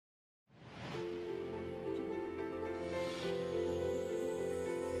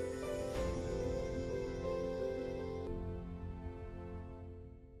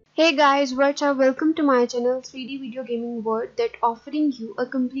Hey guys, what's up? Welcome to my channel 3D Video Gaming World that offering you a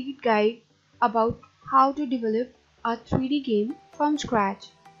complete guide about how to develop a 3D game from scratch,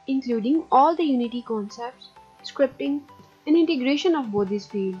 including all the Unity concepts, scripting, and integration of both these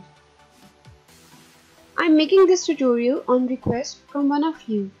fields. I'm making this tutorial on request from one of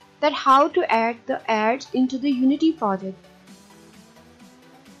you that how to add the ads into the Unity project.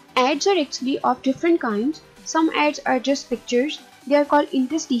 Ads are actually of different kinds. Some ads are just pictures. They are called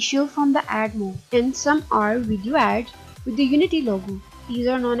interstitial from the ad mode, and some are video ads with the Unity logo. These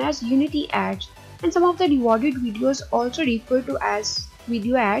are known as Unity ads, and some of the rewarded videos also refer to as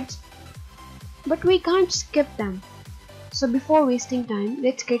video ads, but we can't skip them. So before wasting time,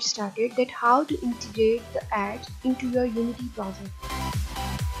 let's get started that how to integrate the ads into your Unity project.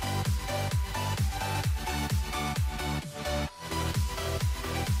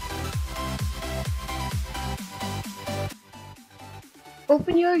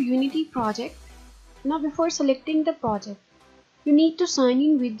 Open your Unity project. Now before selecting the project, you need to sign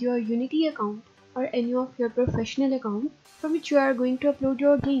in with your Unity account or any of your professional account from which you are going to upload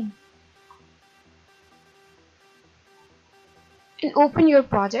your game. And open your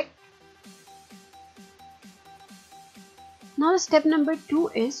project. Now step number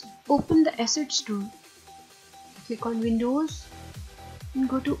 2 is open the asset store. Click on Windows and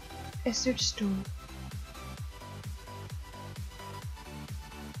go to Asset Store.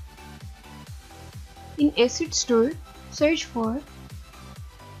 In Asset Store, search for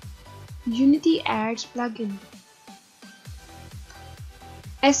Unity Ads plugin.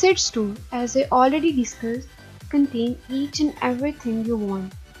 Asset Store, as I already discussed, contain each and everything you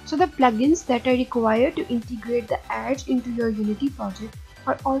want. So the plugins that are required to integrate the ads into your Unity project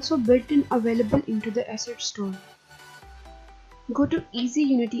are also built in available into the Asset Store. Go to Easy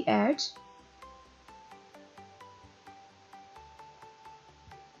Unity Ads.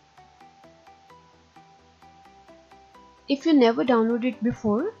 If you never downloaded it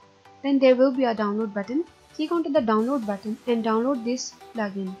before, then there will be a download button. Click onto the download button and download this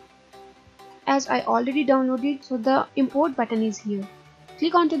plugin. As I already downloaded, so the import button is here.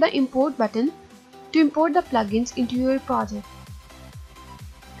 Click onto the import button to import the plugins into your project.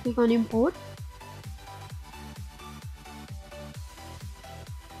 Click on import.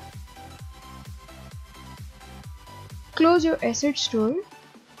 Close your asset store.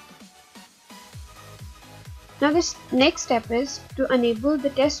 Now this next step is to enable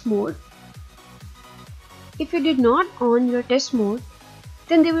the test mode. If you did not on your test mode,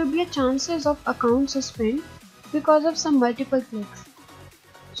 then there will be a chances of account suspend because of some multiple clicks.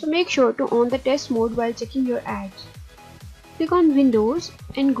 So make sure to on the test mode while checking your ads. Click on Windows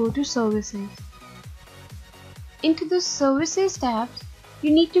and go to Services. Into the Services tabs,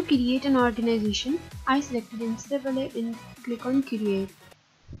 you need to create an organization. I selected NCAA and click on Create.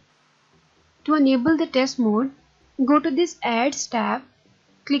 To enable the test mode, go to this Ads tab,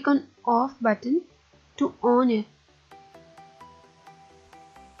 click on Off button to on it.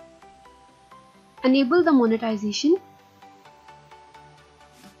 Enable the monetization.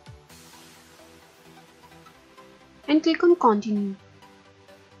 And click on Continue.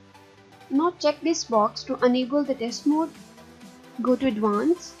 Now check this box to enable the test mode. Go to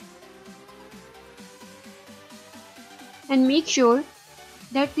Advanced and make sure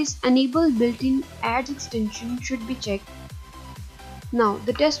that this enable built-in ads extension should be checked. Now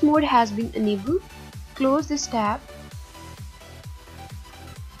the test mode has been enabled. Close this tab.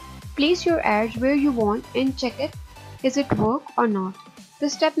 Place your ads where you want and check it. Is it work or not? The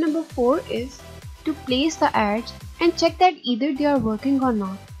step number 4 is to place the ads and check that either they are working or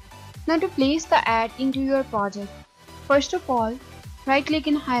not. Now to place the ad into your project, first of all, right click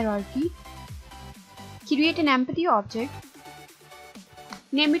in Hierarchy, create an empty object,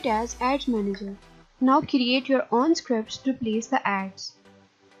 name it as Ads Manager. Now create your own scripts to place the ads.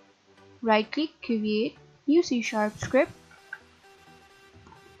 Right click, create new C# script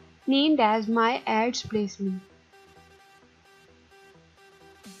named as My Ads Placement.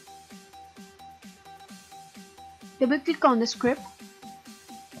 Double click on the script.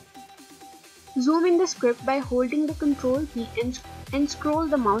 Zoom in the script by holding the Control key and scroll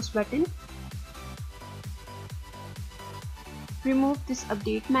the mouse button. Remove this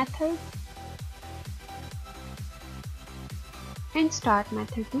update method and start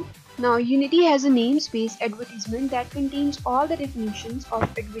method 2. Now Unity has a namespace advertisement that contains all the definitions of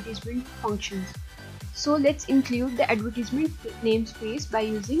advertisement functions. So let's include the advertisement namespace by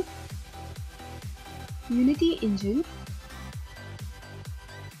using Unity Engine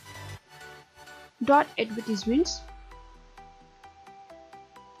 .advertisements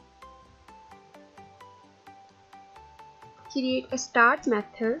create a start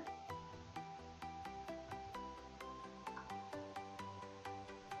method.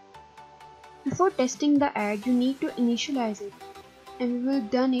 Before testing the ad, you need to initialize it, and we will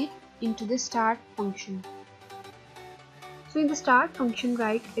done it into the start function. So in the start function,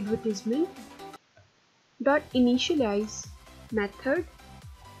 write advertisement dot initialize method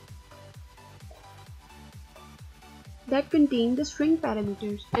that contain the string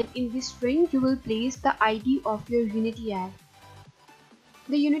parameters, and in this string you will place the ID of your Unity ad.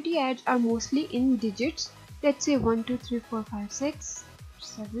 The Unity ads are mostly in digits, let's say 1, 2, 3, 4, 5, 6,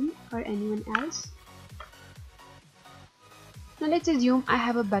 7 or anyone else. Now let's assume I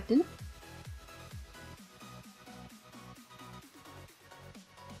have a button.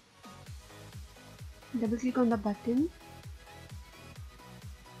 Double click on the button.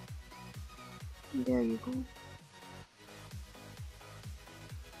 There you go.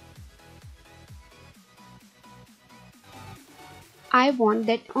 I want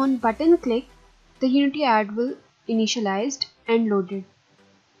that on button click, the Unity ad will initialized and loaded.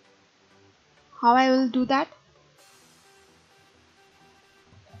 How I will do that?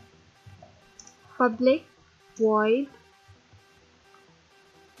 Public void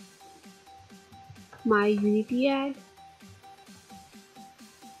my Unity ad,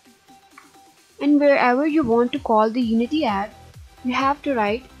 and wherever you want to call the Unity ad, you have to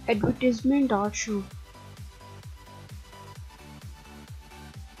write advertisement.show.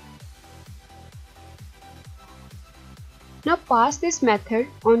 Now pass this method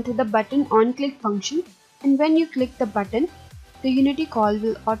onto the button on click function, and when you click the button, the Unity call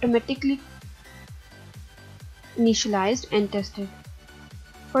will automatically initialized and tested.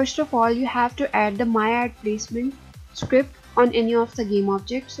 First of all, you have to add the my ad placement script on any of the game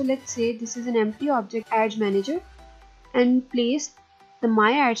objects. So let's say this is an empty object ads manager, and place the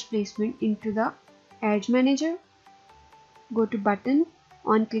my ads placement into the ads manager. Go to button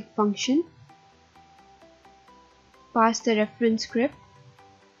on click function, pass the reference script,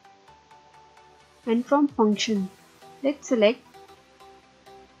 and from function let's select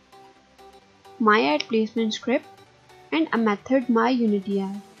my ad placement script and a method my Unity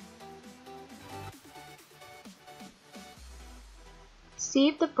ad.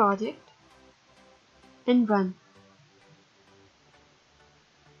 Save the project and run.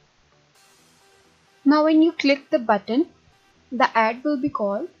 Now when you click the button, the ad will be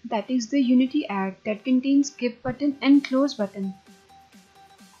called, that is the Unity ad that contains skip button and close button.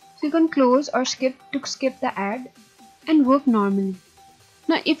 So you can close or skip to skip the ad and work normally.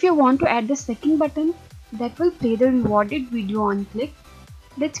 Now if you want to add the second button that will play the rewarded video on click,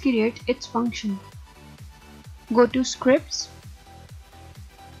 let's create its function. Go to scripts,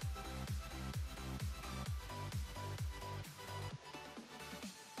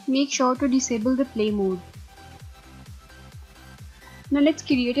 make sure to disable the play mode. Now let's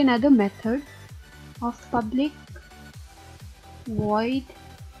create another method of public void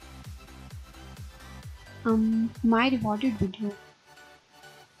my rewarded video.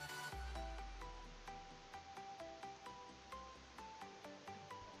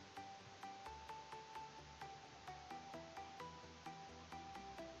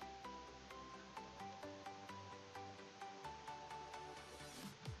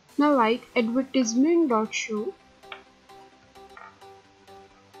 Now write advertisement.show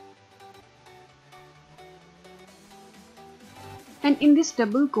and in this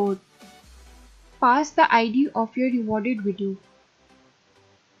double quote pass the ID of your rewarded video.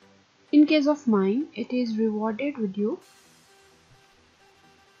 In case of mine, it is rewarded video.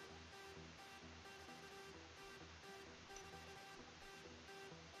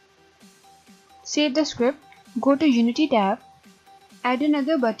 Save the script, go to Unity tab, add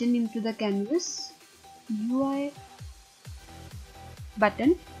another button into the canvas, UI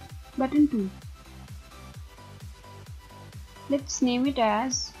button 2. Let's name it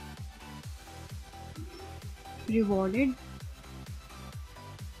as rewarded.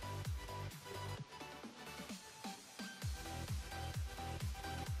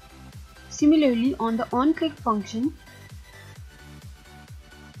 Similarly, on the onClick function,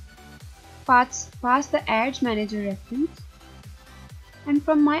 pass the ads manager reference, and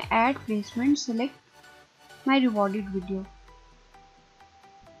from my ad placement select my rewarded video.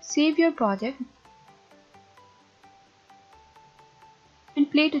 Save your project and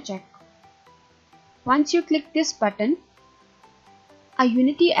play to check. Once you click this button, a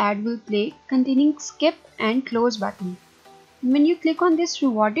Unity ad will play containing skip and close button. When you click on this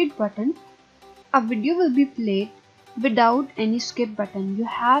rewarded button, a video will be played without any skip button. You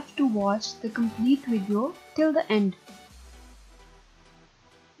have to watch the complete video till the end.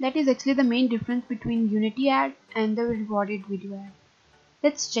 That is actually the main difference between Unity ad and the rewarded video ad.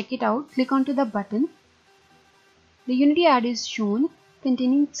 Let's check it out. Click onto the button. The Unity ad is shown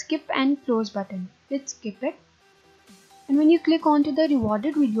containing skip and close button. Let's skip it. And when you click onto the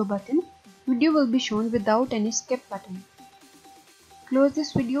rewarded video button, video will be shown without any skip button. Close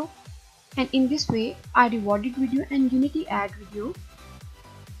this video, and in this way our rewarded video and Unity ad video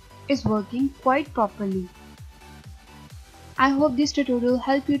is working quite properly. I hope this tutorial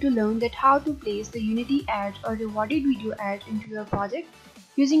helped you to learn that how to place the Unity ads or rewarded video ads into your project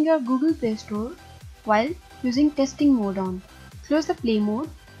using your Google Play Store while using testing mode on. Close the play mode.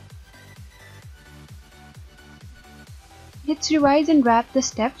 Let's revise and wrap the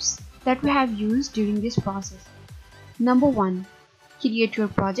steps that we have used during this process. Number 1. Create your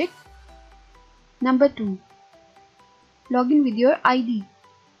project. Number 2. Log in with your ID.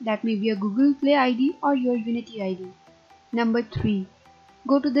 That may be a Google Play ID or your Unity ID. Number 3.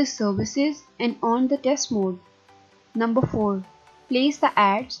 Go to the services and on the test mode. Number 4. Place the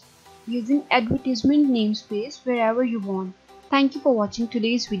ads using advertisement namespace wherever you want. Thank you for watching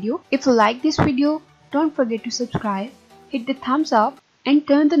today's video. If you like this video, don't forget to subscribe, hit the thumbs up and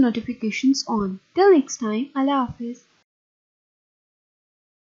turn the notifications on. Till next time, Allah Hafiz.